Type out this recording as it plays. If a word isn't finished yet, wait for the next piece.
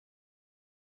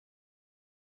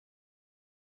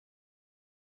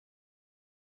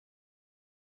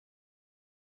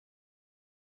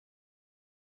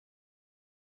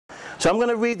So I'm going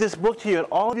to read this book to you, and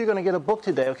all of you are going to get a book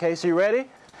today, okay? So you ready?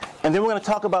 And then we're going to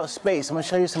talk about space. I'm going to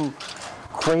show you some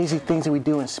crazy things that we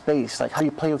do in space, like how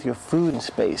you play with your food in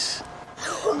space.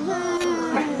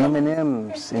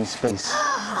 M&Ms in space.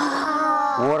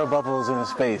 Water bubbles in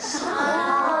space.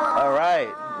 All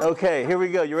right. Okay, here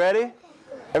we go. You ready?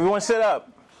 Everyone sit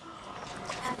up.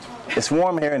 It's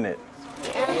warm here, isn't it?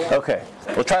 Okay.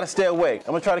 We'll try to stay awake.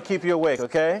 I'm going to try to keep you awake,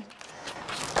 okay?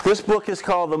 This book is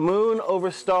called The Moon Over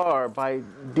Star by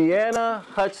Deanna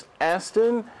Hutz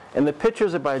Aston, and the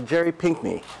pictures are by Jerry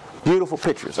Pinkney. Beautiful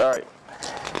pictures. All right.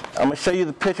 I'm going to show you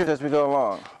the pictures as we go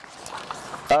along.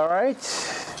 All right.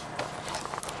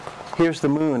 Here's the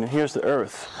moon, and here's the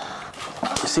earth.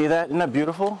 You see that? Isn't that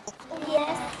beautiful?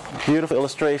 Yes. Beautiful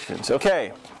illustrations.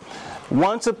 Okay.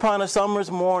 Once upon a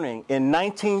summer's morning in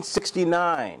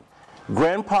 1969,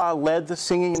 Grandpa led the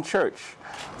singing in church,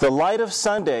 the light of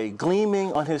Sunday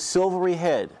gleaming on his silvery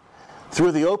head.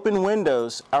 Through the open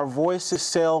windows, our voices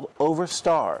sailed over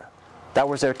Star. That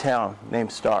was their town,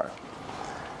 named Star.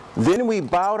 Then we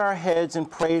bowed our heads and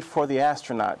prayed for the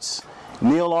astronauts,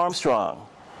 Neil Armstrong,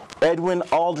 Edwin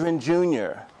Aldrin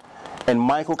Jr., and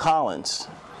Michael Collins.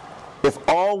 If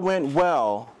all went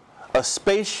well, a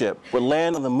spaceship would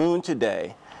land on the moon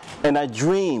today, and I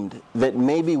dreamed that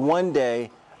maybe one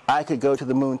day I could go to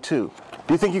the moon too.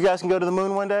 Do you think you guys can go to the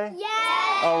moon one day?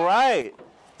 Yes! All right.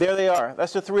 There they are.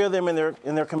 That's the three of them in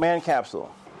their command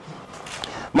capsule.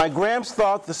 My gramps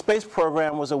thought the space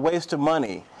program was a waste of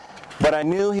money, but I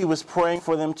knew he was praying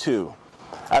for them too.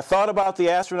 I thought about the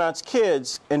astronauts'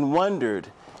 kids and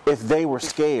wondered if they were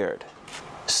scared.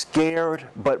 Scared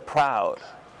but proud.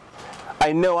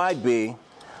 I know I'd be.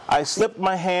 I slipped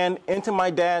my hand into my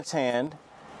dad's hand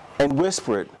and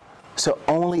whispered, so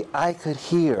only I could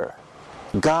hear,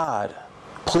 God,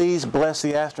 please bless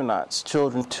the astronauts'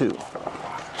 children too.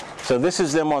 So this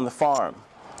is them on the farm.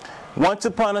 Once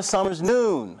upon a summer's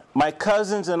noon, my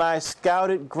cousins and I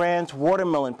scouted Grand's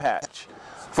watermelon patch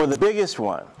for the biggest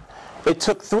one. It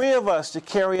took 3 of us to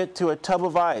carry it to a tub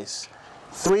of ice,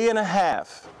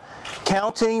 3.5,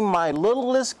 counting my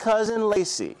littlest cousin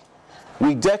Lacey.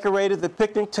 We decorated the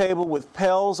picnic table with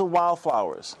petals of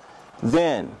wildflowers.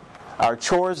 Then, our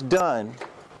chores done,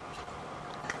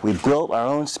 we built our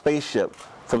own spaceship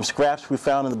from scraps we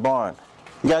found in the barn.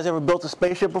 You guys ever built a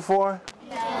spaceship before?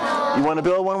 No. You want to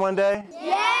build one day?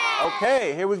 Yeah.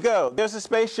 Okay, here we go. There's a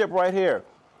spaceship right here.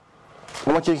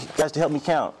 I want you guys to help me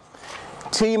count.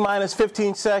 T minus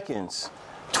 15 seconds.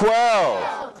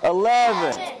 12,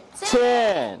 11,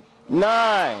 10,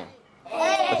 9.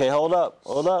 Okay, hold up,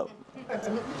 hold up.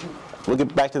 We'll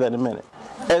get back to that in a minute.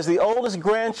 As the oldest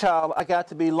grandchild, I got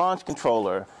to be launch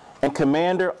controller and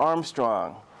Commander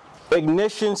Armstrong.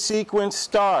 Ignition sequence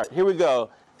start. Here we go.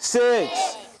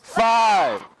 6,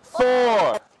 5,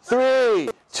 4, 3,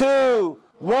 2,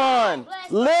 1.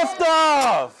 Lift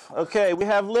off! Okay, we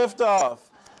have lift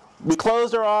off. We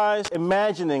closed our eyes,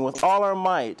 imagining with all our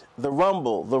might the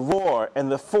rumble, the roar,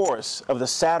 and the force of the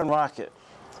Saturn rocket,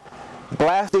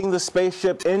 blasting the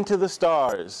spaceship into the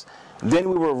stars. Then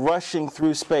we were rushing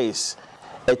through space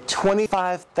at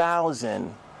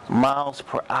 25,000 miles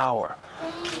per hour.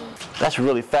 That's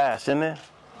really fast, isn't it?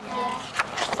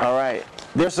 All right.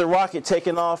 There's the rocket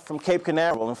taking off from Cape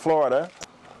Canaveral in Florida.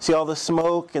 See all the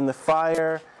smoke and the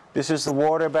fire? This is the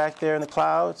water back there in the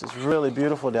clouds. It's really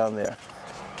beautiful down there.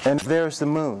 And there's the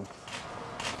moon.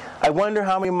 I wonder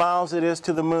how many miles it is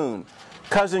to the moon.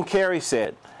 Cousin Carrie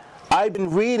said, I'd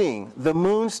been reading the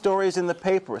moon stories in the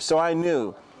paper, so I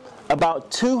knew.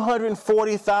 About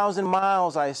 240,000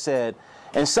 miles, I said.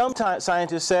 And some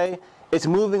scientists say it's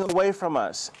moving away from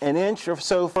us, an inch or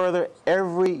so further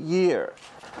every year.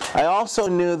 I also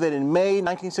knew that in May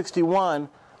 1961,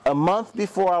 a month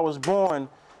before I was born,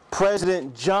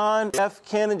 President John F.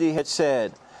 Kennedy had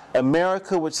said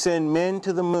America would send men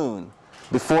to the moon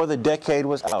before the decade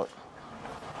was out.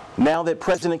 Now that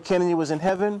President Kennedy was in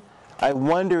heaven, I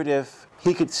wondered if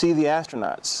he could see the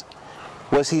astronauts.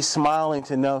 Was he smiling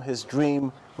to know his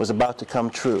dream was about to come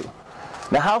true?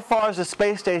 Now, how far is the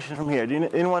space station from here? Do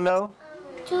anyone know?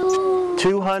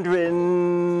 200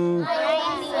 and...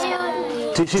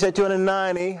 She said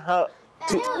 290. How?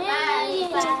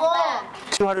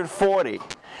 240.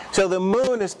 So the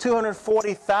moon is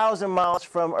 240,000 miles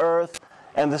from Earth,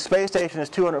 and the space station is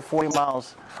 240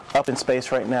 miles up in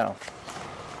space right now.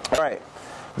 All right.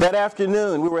 That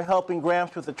afternoon, we were helping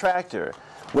Gramps with the tractor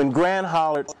when Gran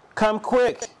hollered, "Come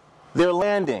quick, they're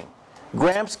landing."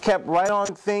 Gramps kept right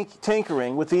on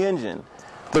tinkering with the engine.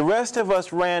 The rest of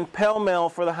us ran pell-mell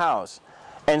for the house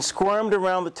and squirmed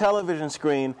around the television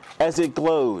screen as it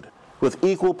glowed with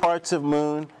equal parts of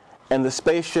moon and the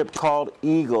spaceship called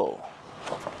Eagle.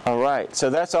 All right, so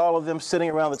that's all of them sitting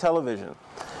around the television.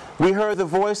 We heard the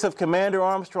voice of Commander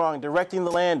Armstrong directing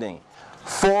the landing.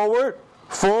 Forward,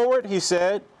 forward, he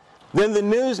said. Then the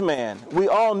newsman, we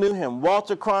all knew him,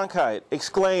 Walter Cronkite,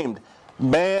 exclaimed,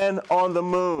 "Man on the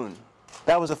moon."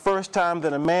 That was the first time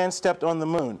that a man stepped on the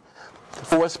moon.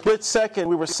 For a split second,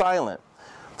 we were silent.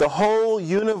 The whole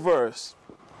universe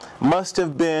must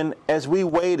have been as we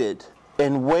waited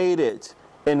and waited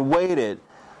and waited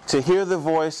to hear the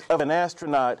voice of an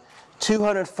astronaut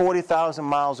 240,000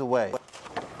 miles away.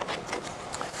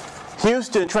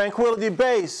 "Houston, Tranquility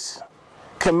Base,"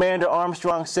 Commander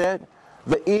Armstrong said.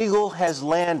 "The Eagle has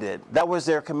landed." That was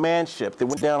their command ship that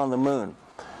went down on the moon.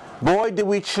 Boy, did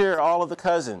we cheer, all of the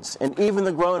cousins, and even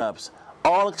the grown-ups,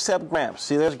 all except Gramps.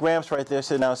 See, there's Gramps right there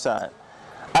sitting outside.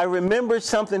 I remembered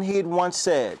something he had once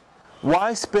said.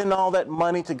 Why spend all that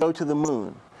money to go to the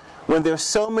moon when there's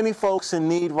so many folks in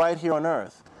need right here on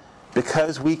Earth?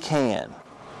 Because we can.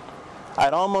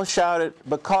 I'd almost shouted,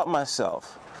 but caught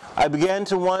myself. I began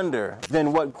to wonder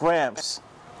then what Gramps'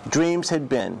 dreams had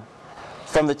been.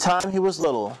 From the time he was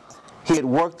little, he had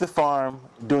worked the farm,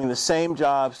 doing the same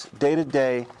jobs day to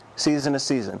day, season to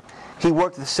season. He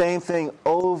worked the same thing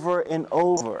over and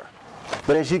over.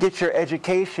 But as you get your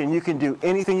education, you can do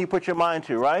anything you put your mind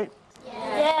to, right?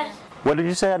 Yes. What did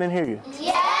you say? I didn't hear you.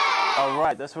 Yes. All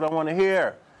right, that's what I want to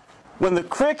hear. When the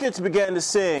crickets began to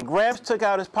sing, Gramps took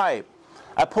out his pipe.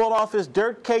 I pulled off his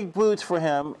dirt-caked boots for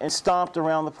him and stomped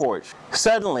around the porch.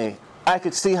 Suddenly, I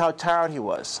could see how tired he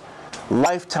was.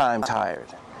 Lifetime tired.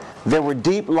 There were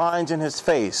deep lines in his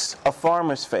face, a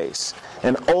farmer's face,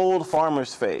 an old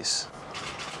farmer's face.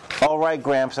 All right,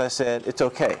 Gramps, I said, it's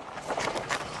okay.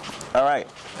 All right,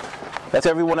 that's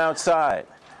everyone outside.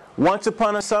 Once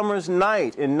upon a summer's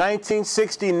night in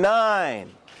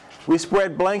 1969, we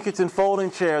spread blankets and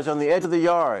folding chairs on the edge of the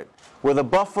yard where the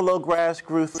buffalo grass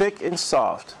grew thick and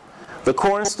soft. The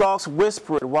corn stalks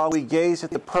whispered while we gazed at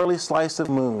the pearly slice of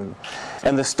moon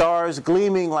and the stars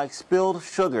gleaming like spilled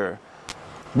sugar.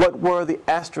 What were the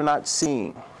astronauts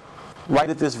seeing right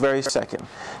at this very second?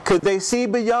 Could they see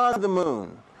beyond the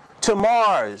moon to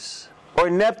Mars or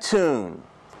Neptune,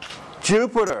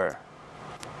 Jupiter?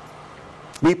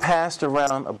 We passed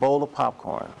around a bowl of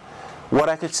popcorn. What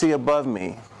I could see above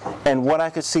me and what I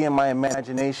could see in my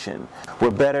imagination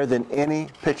were better than any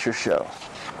picture show.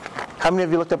 How many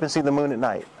of you looked up and seen the moon at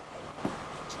night?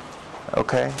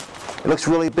 Okay. It looks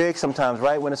really big sometimes,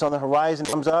 right? When it's on the horizon,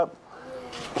 it comes up.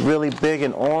 Really big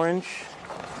and orange.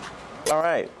 All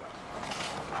right.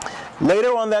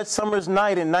 Later on that summer's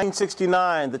night in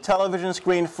 1969, the television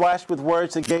screen flashed with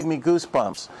words that gave me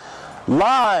goosebumps.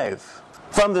 Live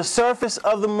from the surface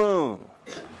of the moon.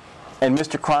 And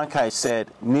Mr. Cronkite said,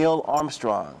 Neil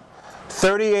Armstrong,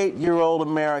 38-year-old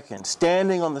American,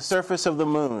 standing on the surface of the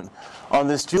moon on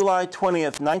this July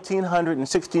 20th,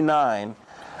 1969.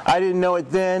 I didn't know it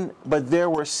then, but there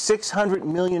were 600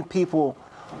 million people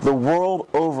the world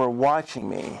over watching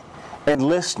me and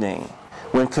listening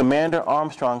when Commander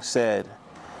Armstrong said,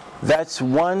 "That's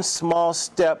one small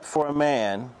step for a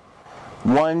man,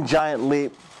 one giant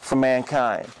leap for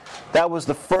mankind." That was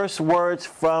the first words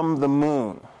from the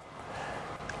moon.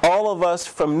 All of us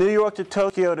from New York to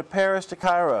Tokyo to Paris to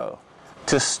Cairo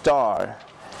to Star,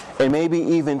 and maybe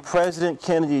even President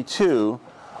Kennedy too,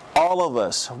 all of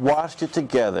us watched it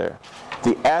together,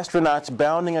 the astronauts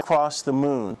bounding across the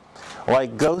moon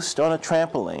like ghosts on a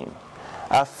trampoline.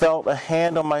 I felt a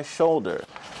hand on my shoulder.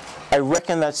 I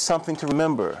reckon that's something to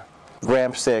remember,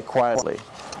 Gramps said quietly.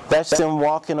 That's them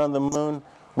walking on the moon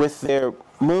with their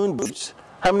moon boots.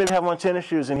 How many have on tennis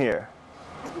shoes in here?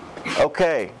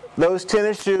 Okay, those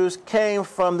tennis shoes came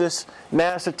from this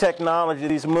NASA technology,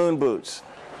 these moon boots.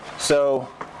 So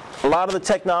a lot of the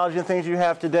technology and things you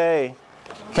have today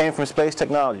came from space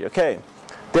technology. Okay,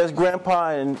 there's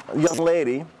Grandpa and a young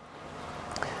lady.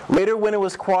 Later, when it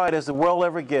was quiet as the world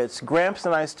ever gets, Gramps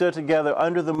and I stood together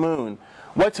under the moon.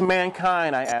 What's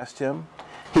mankind? I asked him.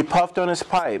 He puffed on his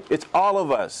pipe. It's all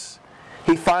of us.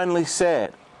 He finally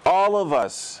said, all of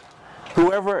us.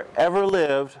 Whoever ever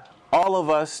lived, all of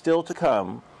us still to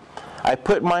come. I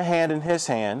put my hand in his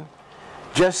hand.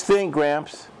 Just think,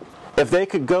 Gramps, if they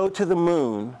could go to the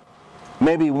moon,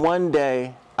 maybe one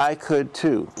day I could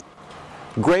too.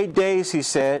 Great days, he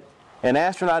said, an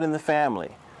astronaut in the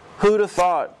family. Who'd have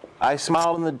thought? I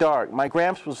smiled in the dark. My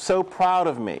Gramps was so proud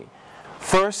of me.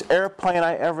 First airplane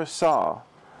I ever saw,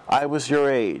 I was your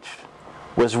age,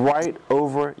 was right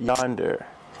over yonder.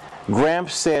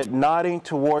 Gramps said, nodding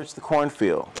towards the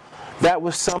cornfield. That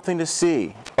was something to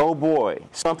see. Oh boy,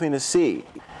 something to see.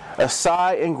 A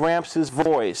sigh in Gramps'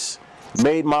 voice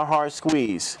made my heart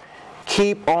squeeze.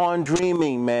 Keep on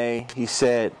dreaming, May, he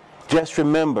said. Just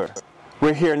remember,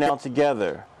 we're here now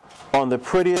together on the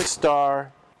prettiest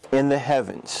star in the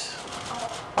heavens.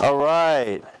 All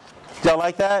right. Y'all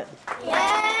like that?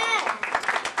 Yeah.